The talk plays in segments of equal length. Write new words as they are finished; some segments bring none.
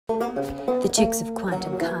The Chicks of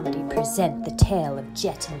Quantum Comedy present the tale of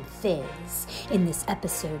Jet and Thiz. In this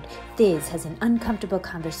episode, Thiz has an uncomfortable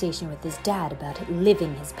conversation with his dad about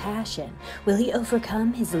living his passion. Will he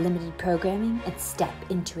overcome his limited programming and step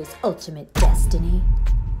into his ultimate destiny?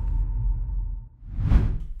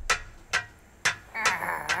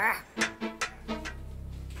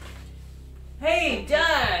 Hey,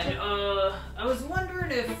 Dad, I was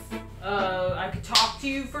wondering if, I could talk to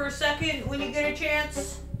you for a second when you get a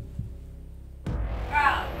chance?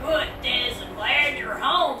 Oh, good, Thiz. I'm glad you're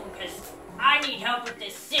home, because I need help with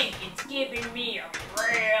this sink. It's giving me a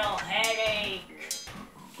real headache.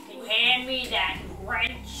 Can you hand me that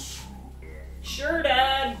wrench? Sure,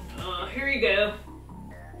 Dad. Here you go.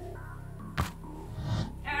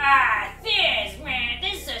 Ah, Thiz, man,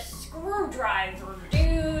 this is a screwdriver,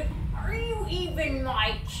 dude. Are you even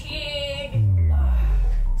my kid?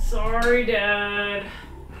 Sorry, Dad.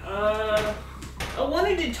 I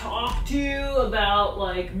wanted to talk to you about,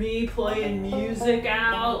 like, me playing music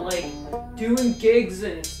out, like, doing gigs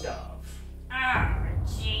and stuff. Ah,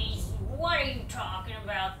 jeez. What are you talking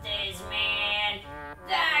about, Thiz, man?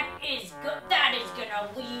 That is gonna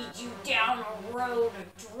lead you down a road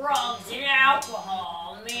of drugs and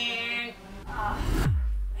alcohol, man.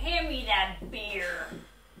 Hand me that beer.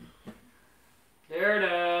 There,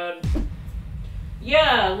 Dad.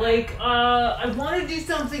 Yeah, like, I want to do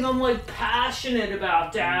something I'm, like, passionate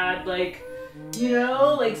about, Dad. Like, you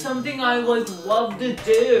know, like, something I, like, love to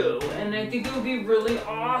do. And I think it would be really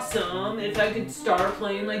awesome if I could start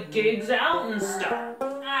playing, like, gigs out and stuff.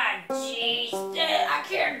 Ah, jeez. I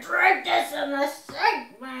can't drink this in the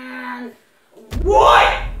sink, man.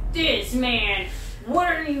 What? This, man.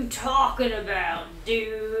 What are you talking about,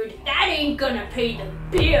 dude? That ain't gonna pay the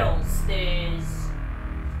bills, Thiz.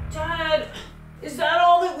 Dad, is that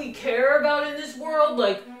all that we care about in this world?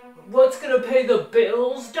 Like, what's gonna pay the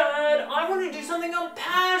bills, Dad? I want to do something I'm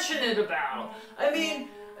passionate about. I mean,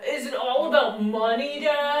 is it all about money,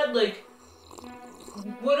 Dad? Like,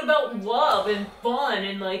 what about love and fun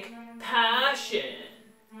and, like, passion?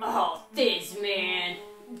 Oh, Thiz, man.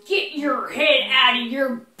 Get your head out of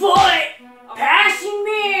your butt! Passion,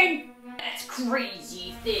 man? That's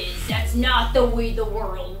crazy, Thiz. That's not the way the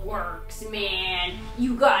world works, man.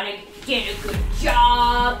 You gotta get a good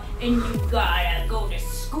job, and you gotta go to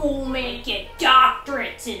school, man, get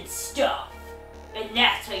doctorates and stuff. And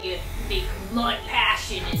that's how you make money.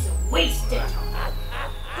 Passion is a waste of time.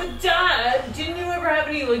 But Dad, didn't you ever have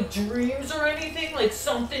any, like, dreams or anything? Like,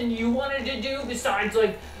 something you wanted to do besides,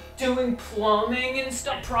 like, doing plumbing and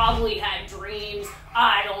stuff? I probably had dreams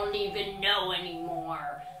I don't even know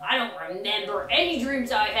anymore. I don't remember any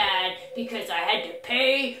dreams I had because I had to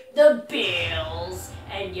pay the bills,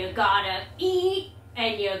 and you gotta eat,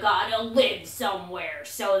 and you gotta live somewhere,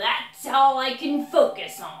 so that's all I can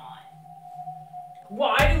focus on.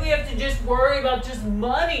 Why do we have to just worry about just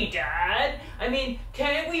money, Dad? I mean,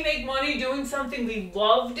 can't we make money doing something we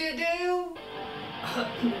love to do?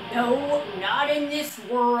 No, not in this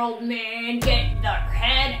world, man. Get the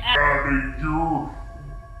head out of your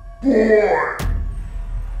boy.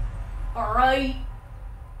 Alright?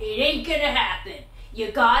 It ain't gonna happen.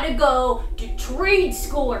 You gotta go to trade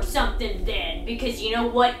school or something then, because you know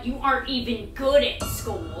what? You aren't even good at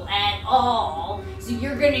school at all. So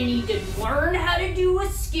you're gonna need to learn how to do a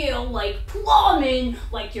skill like plumbing,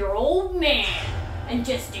 like your old man, and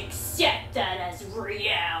just accept that as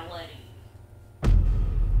reality.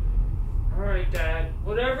 Alright, Dad.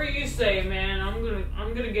 Whatever you say, man.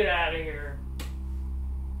 I'm gonna get out of here.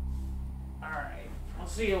 Alright. I'll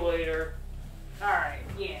see you later. Alright,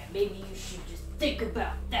 yeah, maybe you should just think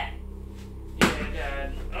about that. Yeah,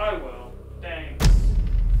 Dad. I will. Thanks.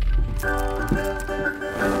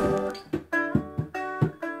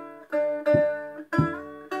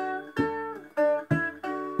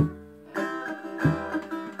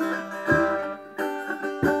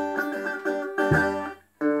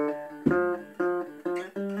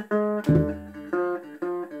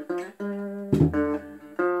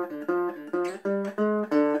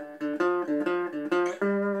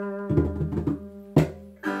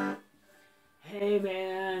 Hey,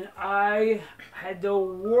 man, I had the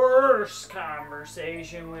worst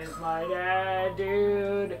conversation with my dad,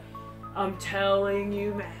 dude. I'm telling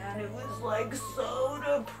you, man, it was, like, so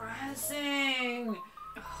depressing.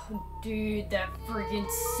 Oh, dude, that freaking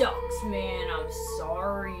sucks, man. I'm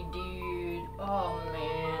sorry, dude. Oh,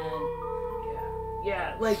 man.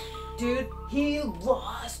 Yeah, like, dude, he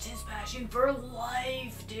lost his passion for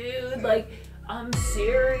life, dude. Like, I'm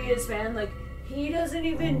serious, man. Like, he doesn't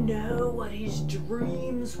even know what his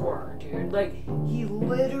dreams were, dude. Like, he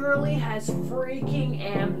literally has freaking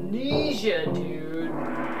amnesia, dude.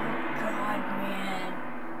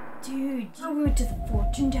 went to the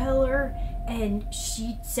fortune teller, and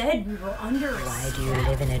she said we were under a Why spell. do you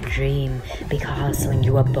live in a dream? Because when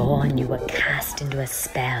you were born, you were cast into a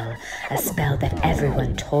spell that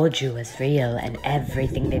everyone told you was real and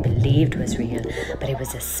everything they believed was real, but it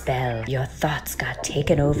was a spell. Your thoughts got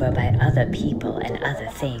taken over by other people and other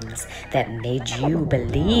things that made you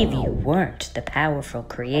believe you weren't the powerful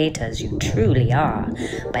creators you truly are.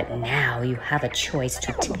 But now you have a choice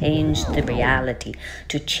to change the reality,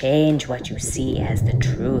 to change what you see as the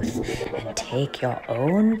truth, and take your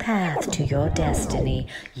own path to your destiny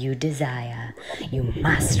you desire. You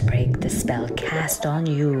must break the spell cast on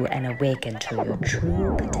you and awaken to your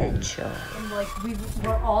true potential. And like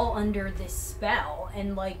we're all under this spell,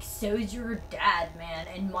 and like so's your dad, man,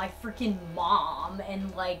 and my freaking mom,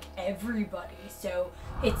 and like everybody. So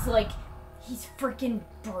it's like he's freaking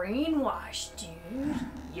brainwashed, dude.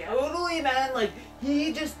 Yeah, totally, man. Like,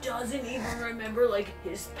 he just doesn't even remember, like,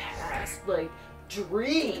 his past, like,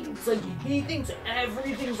 dreams. Like, he thinks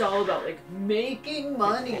everything's all about, like, making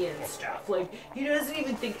money and stuff. Like, he doesn't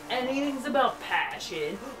even think anything's about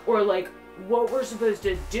passion or, like, what we're supposed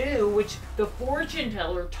to do, which the fortune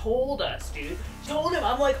teller told us, dude. She told him,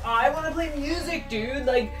 I'm like, I want to play music, dude.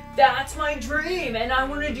 Like, that's my dream, and I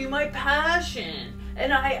want to do my passion.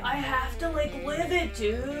 And I have to, like, live it,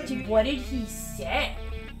 dude. Dude, what did he say?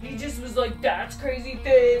 He just was like, that's crazy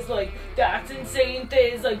Thiz, like, that's insane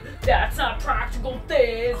Thiz, like, that's not practical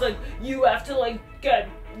Thiz, like, you have to, like,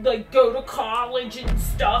 go to college and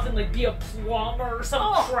stuff and, like, be a plumber or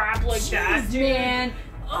some crap like that, dude. Man.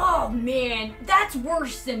 Oh, man. That's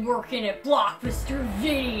worse than working at Blockbuster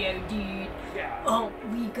Video, dude. Yeah. Oh,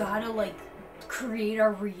 we gotta, like, create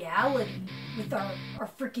our reality with our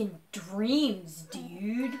freaking dreams,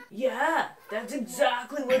 dude. Yeah, that's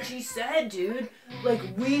exactly what she said, dude. Like,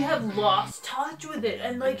 we have lost touch with it,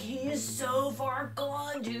 and, like, he is so far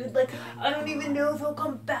gone, dude. Like, I don't even know if he'll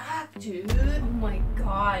come back, dude. Oh my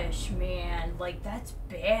gosh, man. Like, that's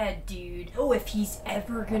bad, dude. Oh, if he's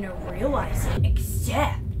ever gonna realize it,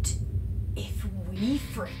 except if we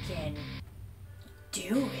freaking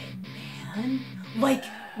do it, man. Like,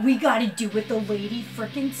 we gotta do what the lady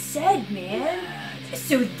freaking said, man.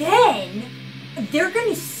 So then, they're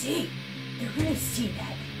gonna see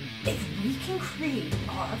that if we can create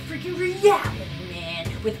our freaking reality, man,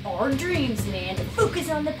 with our dreams, man, and focus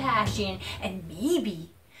on the passion, and maybe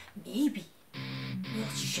we'll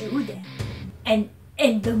show them. And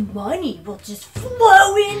the money will just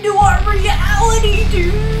flow into our reality,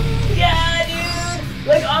 dude. Yeah, dude.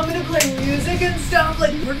 Like, I'm gonna play music and stuff,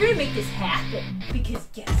 like, We're gonna make this happen, because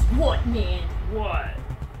guess what, man? what?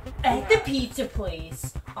 At the pizza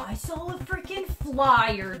place, I saw a freaking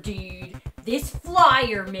flyer, dude. This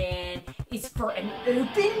flyer, man, is for an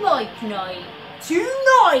open mic night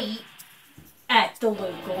tonight at the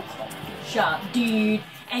local coffee shop, dude.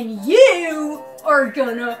 And you are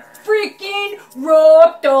gonna freaking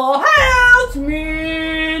rock the house,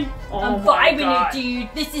 man. I'm my vibing God. it, dude.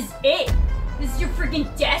 This is it. This is your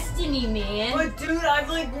freaking destiny, man. But dude, I've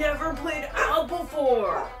like never played out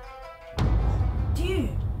before. Dude,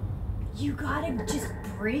 you gotta just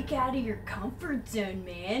break out of your comfort zone,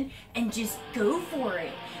 man, and just go for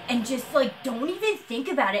it. And just like, don't even think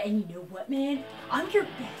about it. And you know what, man? I'm your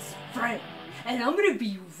best friend. And I'm gonna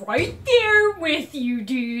be right there with you,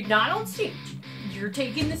 dude. Not on stage. You're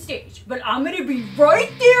taking the stage. But I'm gonna be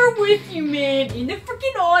right there with you, man, in the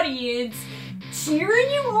freaking audience,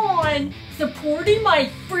 cheering you on, supporting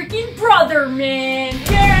my freaking brother, man.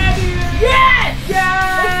 Yeah, dude. Yes! Yes!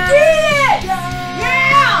 Let's do it! Yes!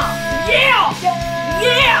 Yeah! Yeah! Yes!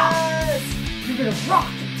 Yeah! You're gonna rock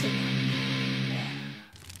it tonight.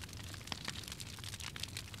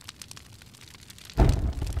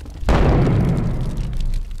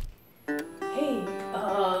 Hey,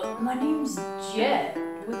 my name's Jet.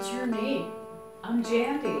 What's your name? I'm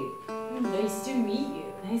Jandy. Nice to meet you.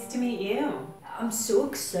 Nice to meet you. I'm so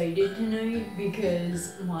excited tonight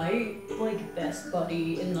because my, best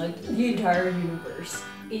buddy in, the entire universe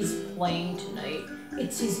is playing tonight.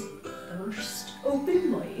 It's his first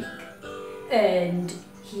open mic, and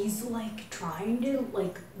he's, trying to,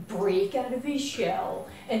 break out of his shell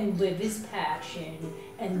and live his passion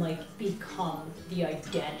and, become the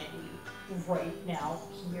identity right now,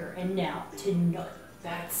 here and now, tonight.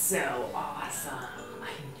 That's so awesome. I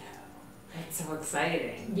know. That's so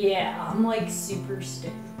exciting. Yeah, I'm, super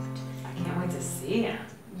stoked. I can't wait to see him.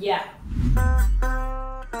 Yeah.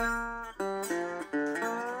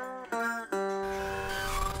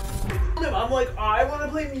 I'm like, I want to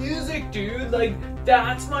play music, dude. Like,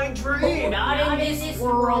 that's my dream. Not in this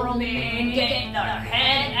world, man. Get the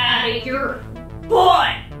head out of your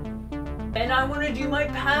butt. And and I want to do my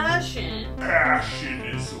passion. Passion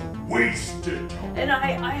is wasted. And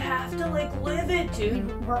I have to like live it,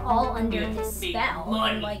 dude. We're all under Give his me spell.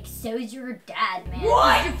 money. And, like, so's your dad, man.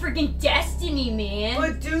 What? It's your freaking destiny, man.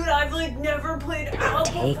 But dude, I've like never played out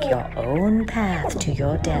Take before. your own path to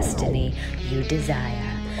your destiny you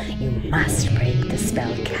desire. You must break the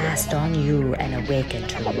spell cast on you and awaken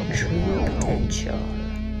to your true potential.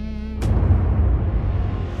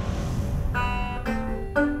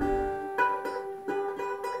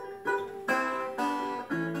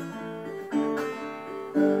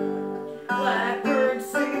 Blackbird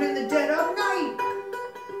singing in the dead of night.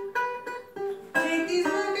 Take these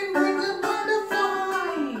fucking wings and learn to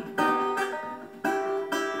fly.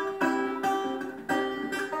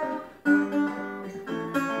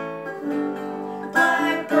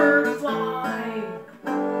 Blackbird fly.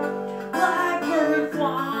 Blackbird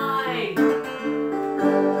fly.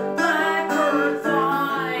 Blackbird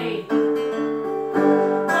fly.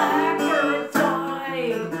 Blackbird fly.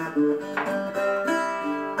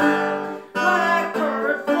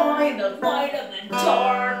 Blackbird fly in the light of the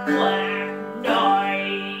dark black night.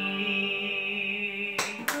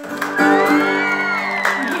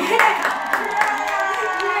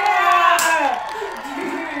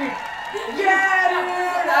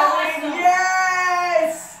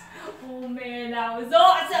 Yes! Oh man, that was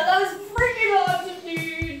awesome. That was freaking awesome,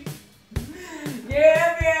 dude.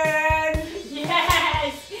 Yeah, man!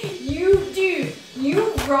 Yes,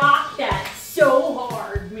 you rocked that so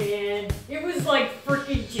hard, man. It was like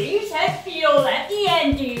freaking James Hetfield at the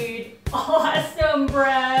end, dude. Awesome,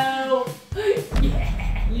 bro. Yeah.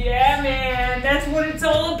 Yeah, man, that's what it's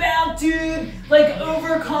all about, dude. Like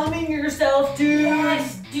overcoming yourself, dude.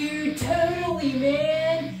 Yes, dude, totally,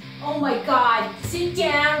 man. Oh my god, sit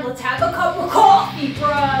down, let's have a cup of coffee, bro.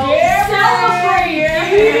 Yeah, Celebrate,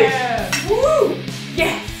 man, yeah. dude. Woo!